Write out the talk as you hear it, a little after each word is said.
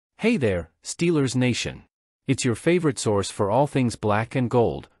Hey there, Steelers Nation. It's your favorite source for all things black and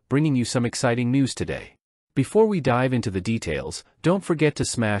gold, bringing you some exciting news today. Before we dive into the details, don't forget to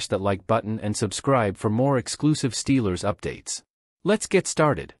smash that like button and subscribe for more exclusive Steelers updates. Let's get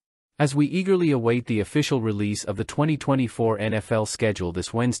started. As we eagerly await the official release of the 2024 NFL schedule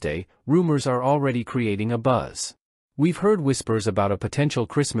this Wednesday, rumors are already creating a buzz. We've heard whispers about a potential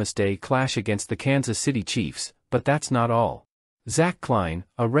Christmas Day clash against the Kansas City Chiefs, but that's not all. Zach Klein,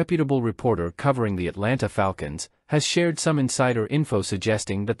 a reputable reporter covering the Atlanta Falcons, has shared some insider info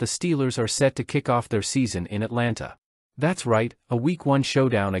suggesting that the Steelers are set to kick off their season in Atlanta. That's right, a Week 1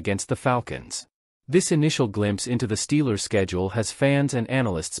 showdown against the Falcons. This initial glimpse into the Steelers' schedule has fans and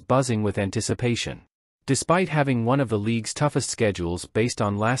analysts buzzing with anticipation. Despite having one of the league's toughest schedules based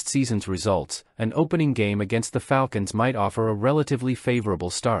on last season's results, an opening game against the Falcons might offer a relatively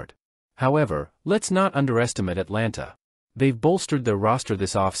favorable start. However, let's not underestimate Atlanta. They've bolstered their roster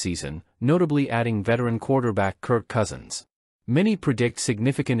this offseason, notably adding veteran quarterback Kirk Cousins. Many predict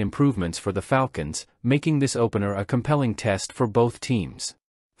significant improvements for the Falcons, making this opener a compelling test for both teams.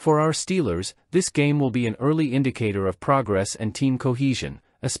 For our Steelers, this game will be an early indicator of progress and team cohesion,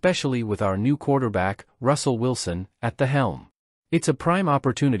 especially with our new quarterback, Russell Wilson, at the helm. It's a prime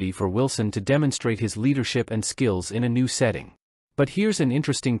opportunity for Wilson to demonstrate his leadership and skills in a new setting. But here's an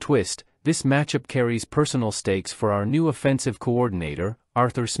interesting twist: this matchup carries personal stakes for our new offensive coordinator,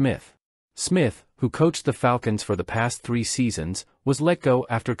 Arthur Smith. Smith, who coached the Falcons for the past 3 seasons, was let go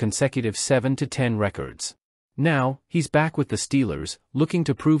after consecutive 7-10 records. Now, he's back with the Steelers, looking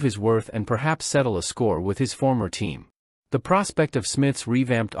to prove his worth and perhaps settle a score with his former team. The prospect of Smith's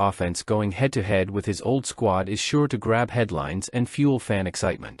revamped offense going head-to-head with his old squad is sure to grab headlines and fuel fan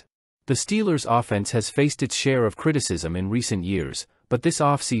excitement. The Steelers' offense has faced its share of criticism in recent years, but this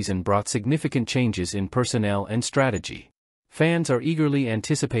offseason brought significant changes in personnel and strategy. Fans are eagerly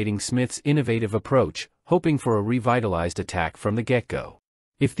anticipating Smith's innovative approach, hoping for a revitalized attack from the get-go.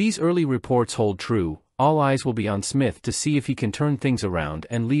 If these early reports hold true, all eyes will be on Smith to see if he can turn things around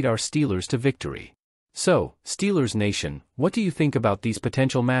and lead our Steelers to victory. So, Steelers Nation, what do you think about these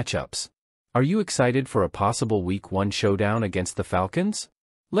potential matchups? Are you excited for a possible Week 1 showdown against the Falcons?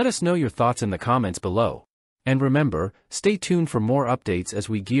 Let us know your thoughts in the comments below. And remember, stay tuned for more updates as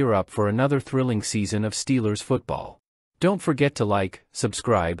we gear up for another thrilling season of Steelers football. Don't forget to like,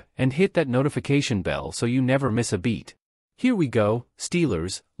 subscribe, and hit that notification bell so you never miss a beat. Here we go,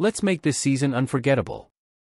 Steelers, let's make this season unforgettable.